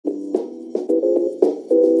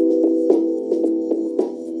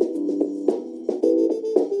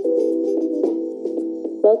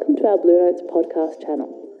to our Bluenotes podcast channel.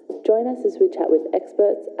 Join us as we chat with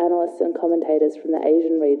experts, analysts and commentators from the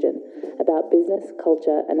Asian region about business,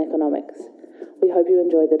 culture and economics. We hope you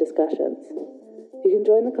enjoy the discussions. You can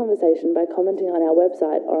join the conversation by commenting on our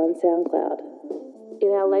website or on SoundCloud.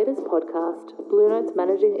 In our latest podcast, Bluenotes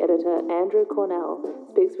Managing Editor Andrew Cornell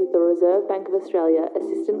speaks with the Reserve Bank of Australia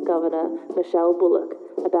Assistant Governor Mihele Bullock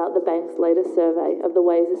about the bank's latest survey of the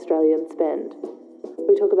ways Australians spend.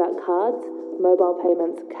 We talk about cards, mobile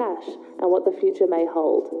payments, cash, and what the future may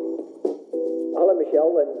hold. Hello,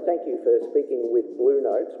 Mihele, and thank you for speaking with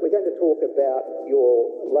Bluenotes. We're going to talk about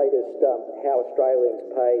your latest How Australians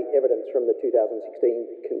Pay evidence from the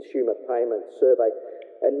 2016 Consumer Payments Survey.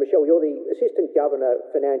 And Mihele, you're the Assistant Governor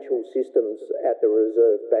Financial Systems at the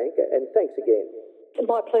Reserve Bank, and thanks again.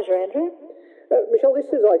 My pleasure, Andrew. Mihele,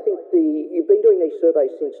 this is, I think, you've been doing these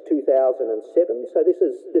surveys since 2007, so this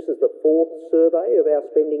is the fourth survey of our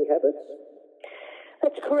spending habits?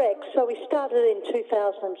 That's correct. So we started in 2007,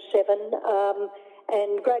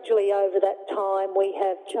 and gradually over that time we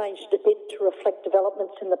have changed a bit to reflect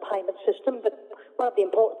developments in the payment system. But one of the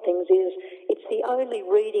important things is it's the only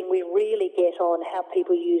reading we really get on how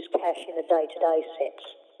people use cash in a day-to-day sense.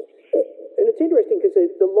 And it's interesting because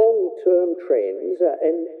the long-term trends,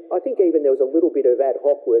 and I think even there was a little bit of ad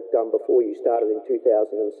hoc work done before you started in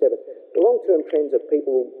 2007, the long-term trends of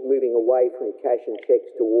people moving away from cash and cheques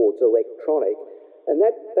towards electronic, and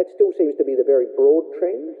that still seems to be the very broad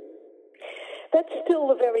trend? That's still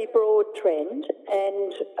the very broad trend,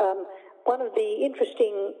 and one of the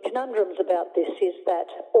interesting conundrums about this is that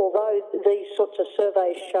although these sorts of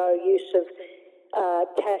surveys show use of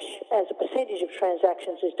cash as a percentage of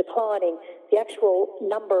transactions is declining, the actual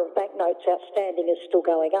number of banknotes outstanding is still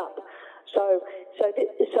going up. So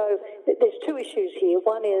there's two issues here.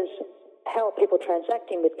 One is how are people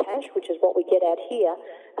transacting with cash, which is what we get at here,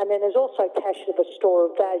 and then there's also cash as a store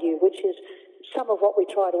of value, which is some of what we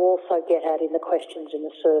try to also get at in the questions in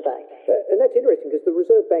the survey. And that's interesting because the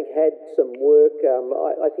Reserve Bank had some work,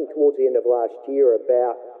 I think towards the end of last year,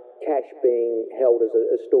 about cash being held as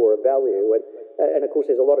a store of value. And of course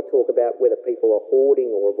there's a lot of talk about whether people are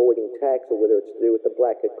hoarding or avoiding tax or whether it's to do with the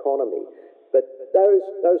black economy. But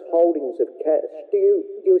those holdings of cash, do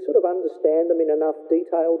you sort of understand them in enough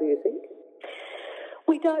detail, do you think?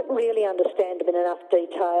 We don't really understand them in enough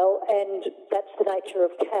detail, and that's the nature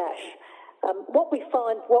of cash. What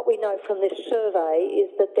we know from this survey is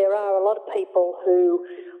that there are a lot of people who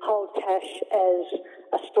hold cash as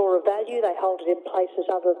a store of value. They hold it in places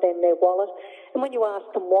other than their wallet. And when you ask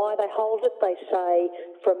them why they hold it, they say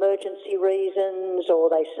for emergency reasons, or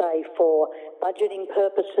they say for budgeting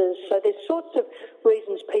purposes. So there's sorts of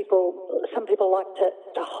reasons some people like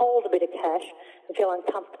to hold a bit of cash and feel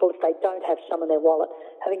uncomfortable if they don't have some in their wallet.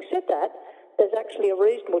 Having said that, there's actually a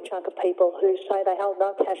reasonable chunk of people who say they hold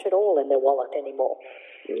no cash at all in their wallet anymore.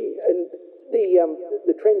 And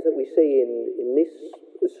the trends that we see in this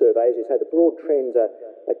survey, as you say, the broad trends are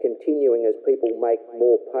continuing as people make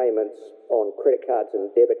more payments on credit cards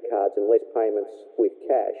and debit cards and less payments with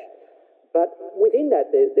cash. But within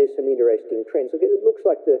that, there's some interesting trends. It looks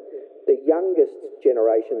like the youngest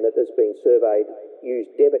generation that has been surveyed use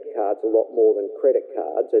debit cards a lot more than credit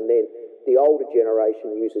cards, and then the older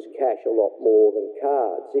generation uses cash a lot more than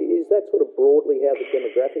cards. Is that sort of broadly how the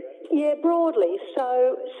demographic? Yeah, broadly.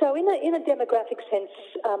 So in a demographic sense,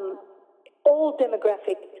 all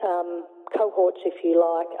demographic cohorts, if you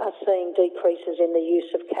like, are seeing decreases in the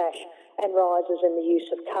use of cash and rises in the use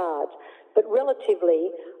of cards. But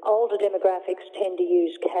relatively, older demographics tend to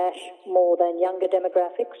use cash more than younger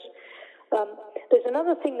demographics. There's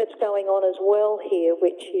another thing that's going on as well here,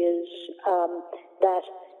 which is that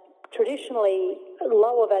traditionally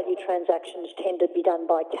lower value transactions tend to be done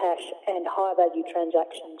by cash and high value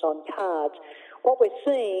transactions on cards. What we're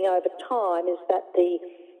seeing over time is that the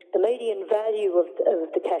median value of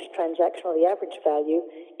the cash transaction, or the average value,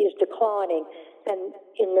 is declining. And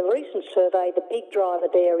in the recent survey, the big driver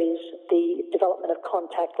there is the development of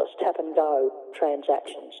contactless tap-and-go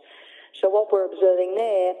transactions. So what we're observing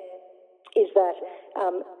there is that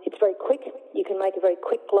it's very quick. You can make a very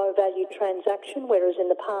quick, low-value transaction, whereas in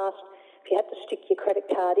the past, if you had to stick your credit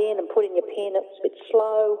card in and put in your PIN, it was a bit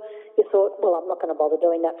slow. You thought, well, I'm not going to bother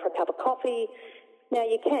doing that for a cup of coffee. Now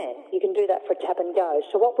you can. You can do that for tap and go.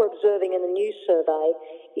 So what we're observing in the new survey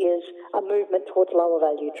is a movement towards lower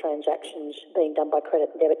value transactions being done by credit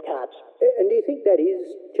and debit cards. And do you think that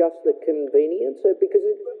is just the convenience? Because,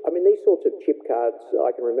 these sorts of chip cards,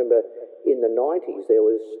 I can remember in the 90s there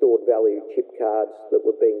was stored value chip cards that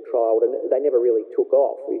were being trialled and they never really took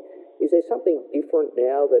off. Is there something different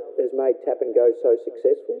now that has made tap and go so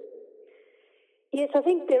successful? Yes, I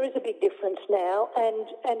think there is a big difference now,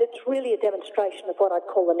 and it's really a demonstration of what I'd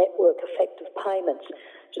call the network effect of payments.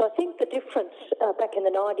 So I think the difference back in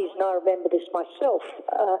the 90s, and I remember this myself,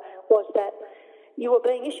 was that you were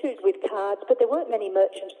being issued with cards, but there weren't many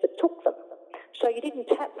merchants that took them. So you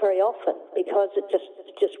didn't tap very often because it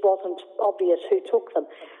just wasn't obvious who took them.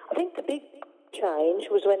 I think the big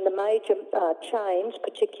change was when the major chains,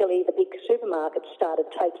 particularly the big supermarkets,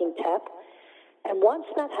 started taking tap. And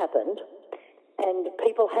once that happened, and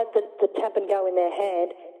people had the tap and go in their hand,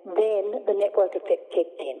 then the network effect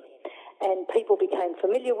kicked in. And people became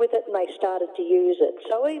familiar with it and they started to use it.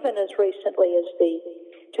 So even as recently as the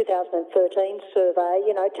 2013 survey,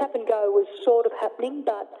 tap and go was sort of happening,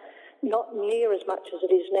 but not near as much as it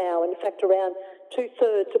is now. In fact, around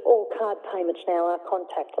 2/3 of all card payments now are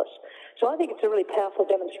contactless. So I think it's a really powerful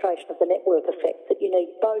demonstration of the network effect, that you need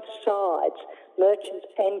both sides, merchants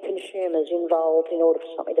and consumers, involved in order for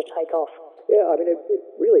something to take off. Yeah, I mean, it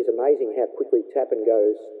really is amazing how quickly tap and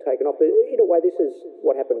go's taken off. But in a way, this is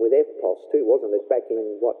what happened with EFTPOS too, wasn't it? Back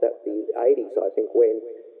in, the 80s, I think, when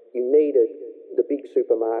you needed the big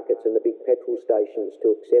supermarkets and the big petrol stations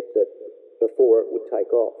to accept it before it would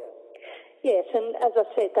take off. Yes, and as I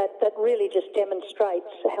said, that really just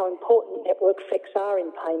demonstrates how important network effects are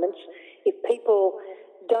in payments. If people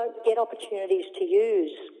don't get opportunities to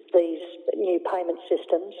use these new payment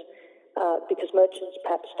systems, because merchants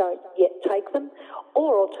perhaps don't yet take them,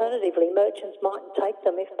 or alternatively, merchants mightn't take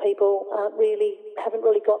them if people haven't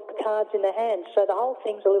really got the cards in their hands. So the whole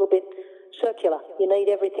thing's a little bit circular. You need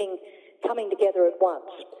everything coming together at once.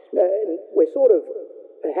 And we're sort of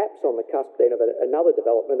perhaps on the cusp then of another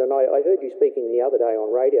development, and I heard you speaking the other day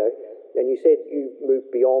on radio, and you said you've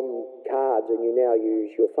moved beyond cards and you now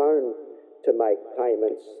use your phone to make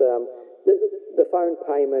payments. The phone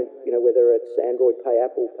payment, whether it's Android Pay,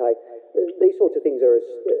 Apple Pay, these sorts of things are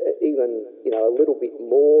even, a little bit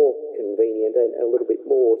more convenient and a little bit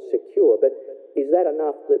more secure. But is that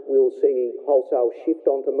enough that we'll see wholesale shift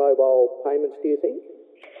onto mobile payments, do you think?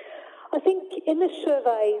 I think in this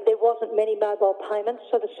survey there wasn't many mobile payments,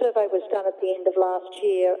 so the survey was done at the end of last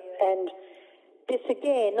year, and this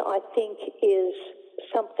again I think is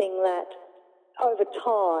something that over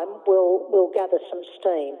time will gather some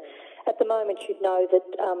steam. At the moment, you'd know that,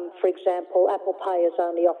 for example, Apple Pay is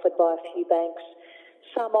only offered by a few banks.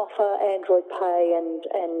 Some offer Android Pay and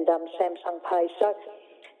Samsung Pay. So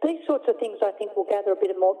these sorts of things, I think, will gather a bit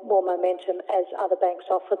of more momentum as other banks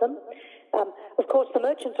offer them. Of course, the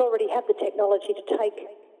merchants already have the technology to take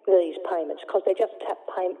these payments because they're just tap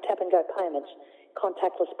and go payments,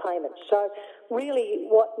 contactless payments. So really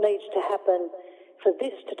what needs to happen for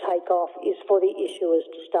this to take off is for the issuers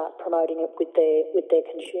to start promoting it with their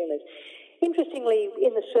consumers. Interestingly,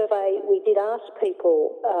 in the survey, we did ask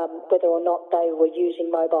people whether or not they were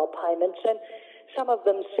using mobile payments, and some of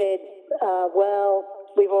them said, well,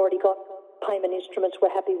 we've already got payment instruments,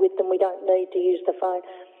 we're happy with them, we don't need to use the phone.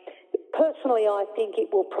 Personally, I think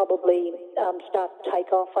it will probably start to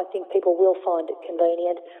take off. I think people will find it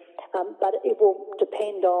convenient, but it will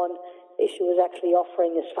depend on issuers actually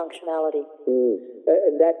offering this functionality.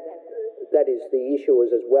 And that is the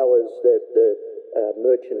issuers as well as the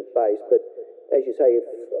merchant base. But as you say,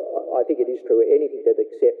 I think it is true, anything that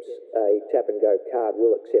accepts a tap-and-go card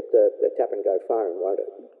will accept a tap-and-go phone, won't it?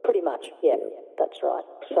 Pretty much, yeah, that's right.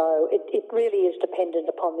 So it really is dependent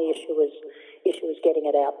upon the issuers getting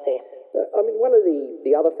it out there. I mean, one of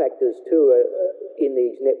the other factors too in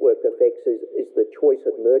these network effects is the choice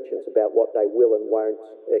of merchants about what they will and won't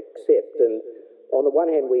accept. And on the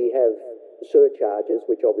one hand, we have surcharges,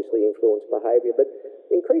 which obviously influence behaviour, but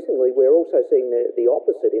increasingly we're also seeing the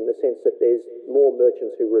opposite in the sense that there's more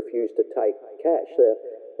merchants who refuse to take cash.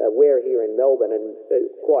 We're here in Melbourne, and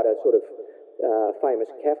quite a sort of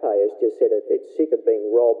famous cafe has just said it's sick of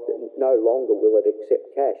being robbed and no longer will it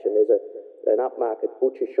accept cash. And there's an upmarket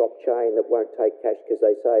butcher shop chain that won't take cash because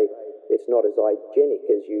they say it's not as hygienic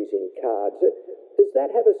as using cards. Does that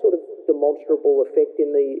have a sort of demonstrable effect in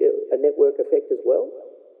a network effect as well?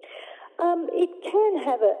 It can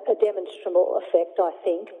have a demonstrable effect, I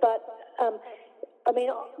think, but I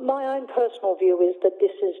mean, my own personal view is that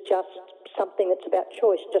this is just something that's about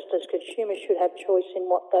choice. Just as consumers should have choice in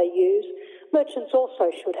what they use, merchants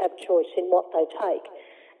also should have choice in what they take.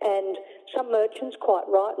 And some merchants, quite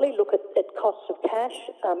rightly, look at costs of cash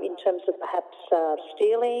in terms of perhaps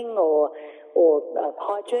stealing or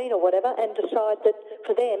hygiene or whatever, and decide that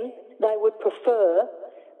for them they would prefer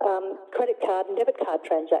credit card and debit card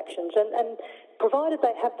transactions. And provided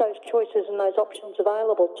they have those choices and those options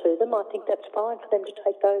available to them, I think that's fine for them to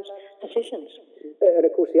take those decisions. And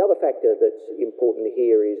of course, the other factor that's important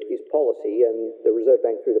here is policy, and the Reserve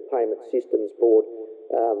Bank, through the Payment Systems Board,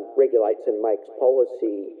 regulates and makes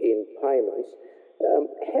policy in payments.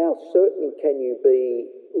 How certain can you be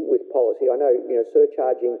with policy? I know,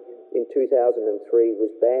 surcharging in 2003 was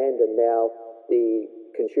banned, and now the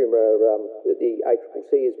the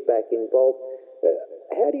ACCC is back involved.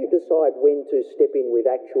 How do you decide when to step in with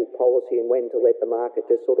actual policy and when to let the market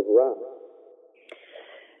just sort of run?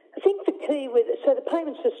 I think the key so the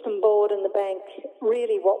Payment System Board and the bank,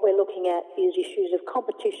 really what we're looking at is issues of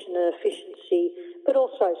competition and efficiency, but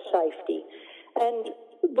also safety. And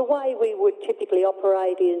the way we would typically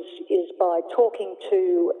operate is by talking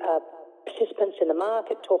to participants in the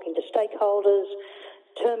market, talking to stakeholders,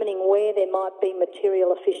 determining where there might be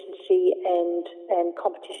material efficiency and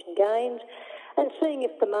competition gains, and seeing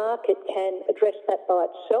if the market can address that by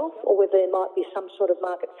itself or whether there might be some sort of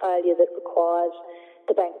market failure that requires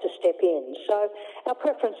the bank to step in. So our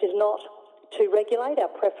preference is not to regulate.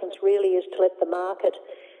 Our preference really is to let the market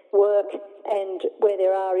work, and where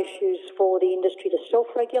there are issues for the industry to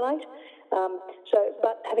self-regulate.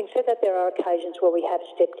 But having said that, there are occasions where we have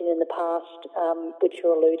stepped in the past, which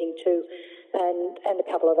you're alluding to, and a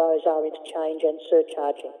couple of those are interchange and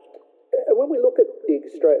surcharging. When we look at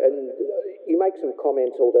and you make some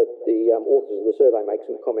comments, or the authors of the survey make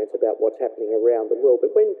some comments about what's happening around the world,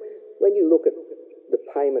 but when you look at the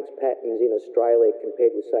payments patterns in Australia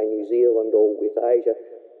compared with, say, New Zealand or with Asia,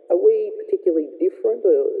 are we particularly different,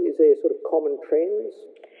 or is there sort of common trends?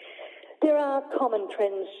 There are common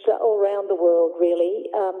trends all around the world, really.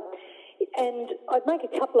 And I'd make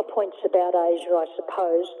a couple of points about Asia, I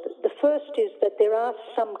suppose. The first is that there are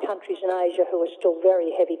some countries in Asia who are still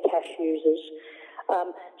very heavy cash users.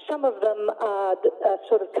 Some of them are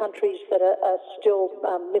sort of countries that are still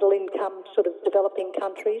middle income, sort of developing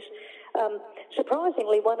countries.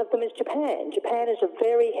 Surprisingly, one of them is Japan. Japan is a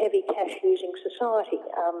very heavy cash using society.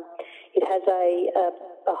 It has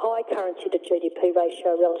a high currency to GDP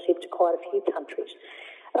ratio relative to quite a few countries.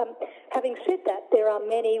 Having said that, there are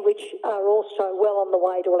many which are also well on the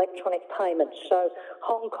way to electronic payments. So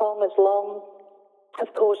Hong Kong has long,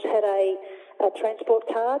 of course, had a transport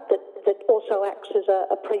card that also acts as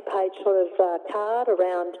a prepaid sort of card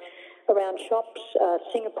around shops.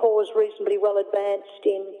 Singapore's reasonably well advanced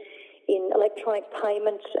in electronic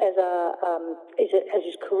payments, as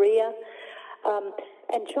is Korea.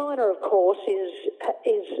 And China, of course,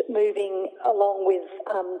 is moving along with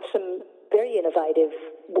some very innovative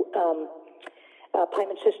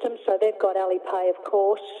payment systems. So they've got Alipay, of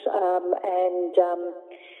course, and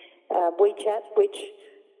WeChat, which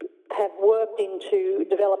have worked into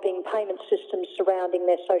developing payment systems surrounding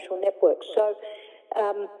their social networks. So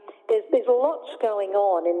there's lots going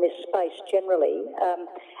on in this space generally.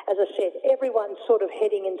 As I said, everyone's sort of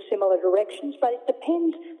heading in similar directions, but it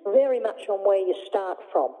depends very much on where you start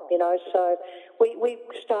from, So we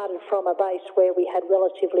started from a base where we had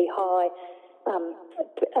relatively high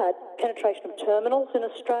penetration of terminals in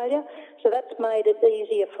Australia. So that's made it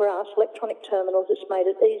easier for us, electronic terminals, it's made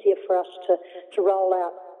it easier for us to roll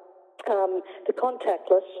out the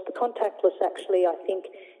contactless. The contactless actually, I think,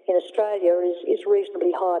 in Australia is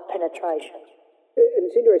reasonably high penetration. And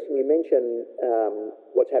it's interesting you mention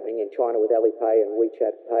what's happening in China with Alipay and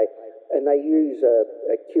WeChat Pay, and they use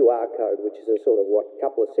a QR code, which is a sort of,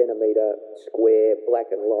 couple of centimetre square, black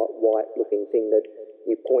and white looking thing that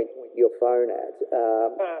you point your phone at,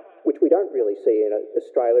 which we don't really see in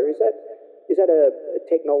Australia. Is that a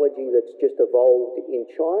technology that's just evolved in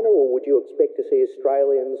China, or would you expect to see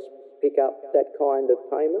Australians pick up that kind of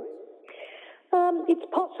payment? It's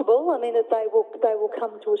possible. I mean, that they will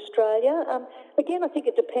come to Australia. Again, I think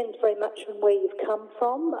it depends very much on where you've come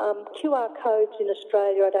from. QR codes in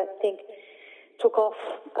Australia, I don't think, took off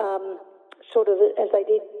sort of as they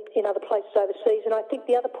did in other places overseas. And I think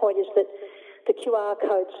the other point is that the QR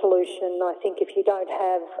code solution, I think if you don't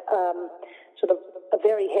have sort of a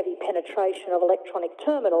very heavy penetration of electronic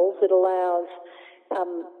terminals, it allows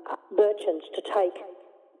merchants to take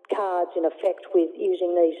cards in effect with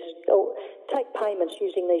using these, or take payments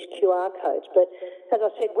using these QR codes. But as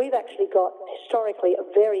I said, we've actually got historically a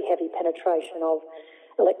very heavy penetration of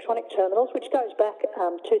electronic terminals, which goes back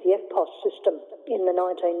to the FPOS system in the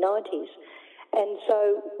 1990s. And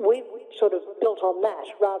so we've sort of built on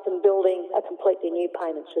that rather than building a completely new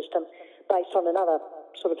payment system based on another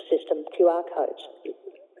sort of system, QR codes.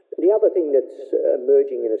 The other thing that's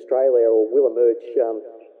emerging in Australia, or will emerge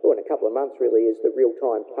in a couple of months really, is the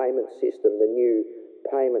real-time payment system, the new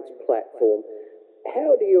payments platform.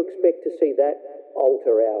 How do you expect to see that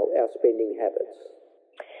alter our spending habits?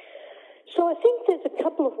 So I think there's a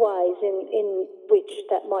couple of ways in which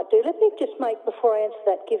that might do. Let me just make, before I answer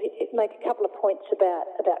that, make a couple of points about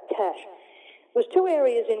cash. There was two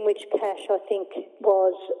areas in which cash, I think,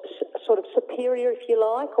 was sort of superior, if you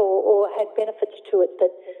like, or had benefits to it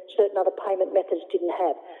that certain other payment methods didn't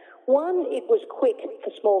have. One, it was quick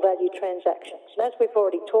for small value transactions. And as we've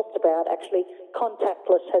already talked about, actually,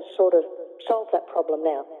 contactless has sort of solved that problem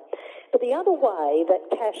now. But the other way that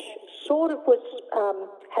cash sort of was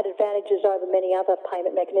had advantages over many other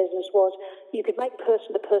payment mechanisms was you could make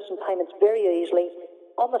person-to-person payments very easily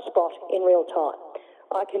on the spot in real time.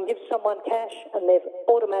 I can give someone cash and they've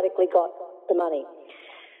automatically got the money.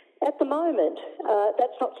 At the moment,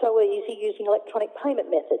 that's not so easy using electronic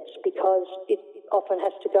payment methods because it often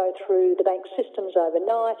has to go through the bank systems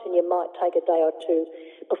overnight and you might take a day or two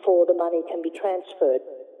before the money can be transferred.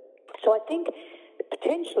 So I think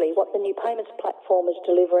potentially what the new payments platform is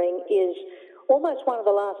delivering is almost one of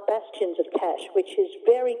the last bastions of cash, which is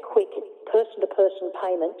very quick person-to-person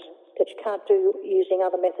payments that you can't do using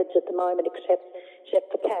other methods at the moment except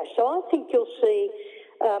for cash. So I think you'll see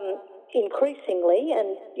increasingly,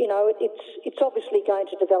 and you know, it's obviously going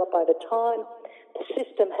to develop over time. The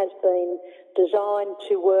system has been designed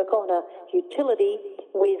to work on a utility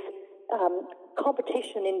with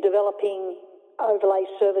competition in developing overlay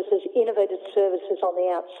services, innovative services on the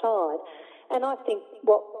outside. And I think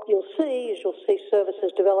what you'll see is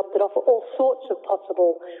services develop that offer all sorts of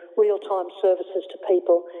possible real-time services to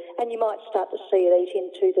people, and you might start to see it eat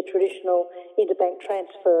into the traditional interbank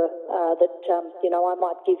transfer that I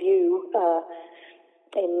might give you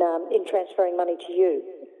in transferring money to you.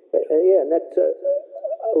 Yeah, and that's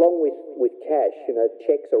along with cash. You know,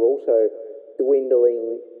 cheques are also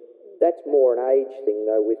dwindling. That's more an age thing,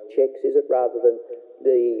 though, with cheques, is it, rather than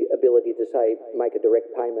the ability to, say, make a direct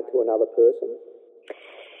payment to another person?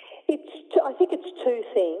 I think it's two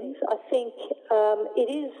things. I think it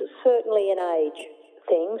is certainly an age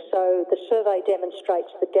thing. So the survey demonstrates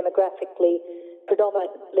that demographically,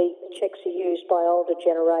 predominantly cheques are used by older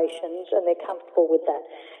generations and they're comfortable with that.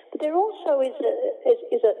 But there also is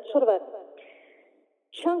a sort of a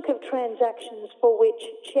chunk of transactions for which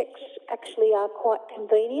cheques actually are quite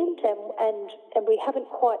convenient and we haven't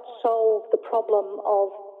quite solved the problem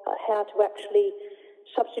of how to actually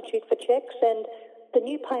substitute for cheques, and the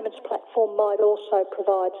new payments platform might also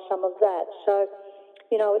provide some of that. So,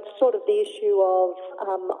 you know, it's sort of the issue of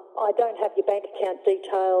I don't have your bank account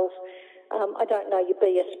details, I don't know your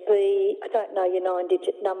BSB, I don't know your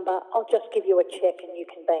 9-digit number, I'll just give you a cheque and you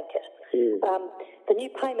can bank it. The new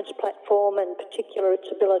payments platform, and in particular its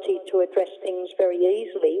ability to address things very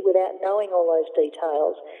easily without knowing all those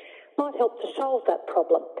details, might help to solve that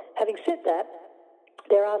problem. Having said that,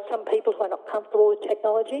 there are some people who are not comfortable with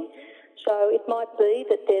technology, so it might be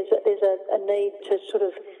that there's a need to sort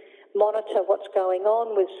of monitor what's going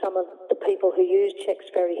on with some of the people who use cheques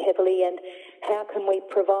very heavily, and how can we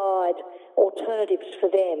provide alternatives for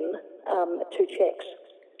them to cheques.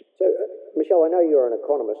 So, Michelle, I know you're an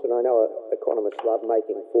economist, and I know economists love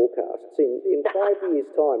making forecasts. In 5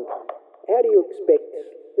 years' time, how do you expect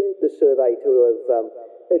the survey to have?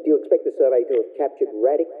 Do you expect the survey to have captured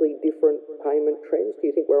radically different payment trends? Do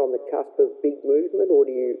you think we're on the cusp of big movement, or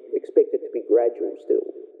do you expect it to be gradual still?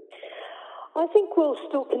 I think we'll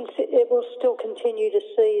still continue to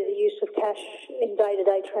see the use of cash in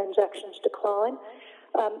day-to-day transactions decline.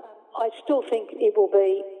 I still think it will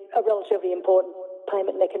be a relatively important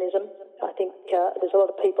payment mechanism. I think there's a lot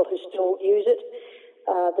of people who still use it.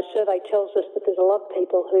 The survey tells us that there's a lot of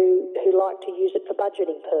people who like to use it for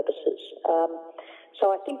budgeting purposes.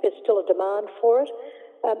 So I think there's still a demand for it.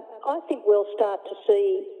 I think we'll start to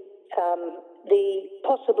see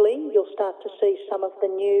you'll start to see some of the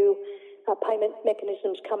new payment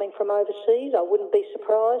mechanisms coming from overseas. I wouldn't be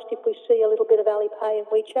surprised if we see a little bit of Alipay and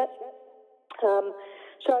WeChat.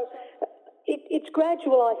 So it's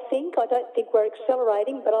gradual, I think. I don't think we're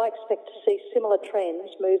accelerating, but I expect to see similar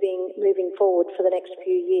trends moving forward for the next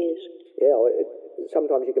few years. Yeah,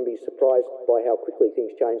 sometimes you can be surprised by how quickly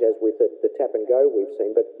things change, as with the tap and go we've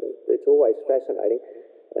seen, but it's always fascinating.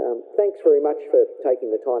 Thanks very much for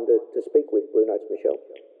taking the time to speak with bluenotes, Michelle.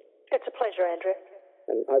 It's a pleasure, Andrew.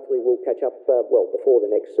 And hopefully we'll catch up, before the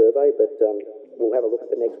next survey, but we'll have a look at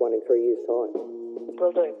the next one in 3 years' time.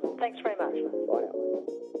 Will do. Thanks very much. Bye now.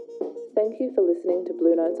 Thank you for listening to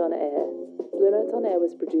Bluenotes on Air. Bluenotes on Air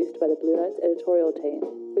was produced by the Bluenotes editorial team,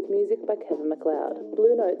 with music by Kevin MacLeod.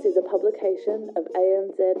 Bluenotes is a publication of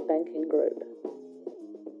ANZ Banking Group.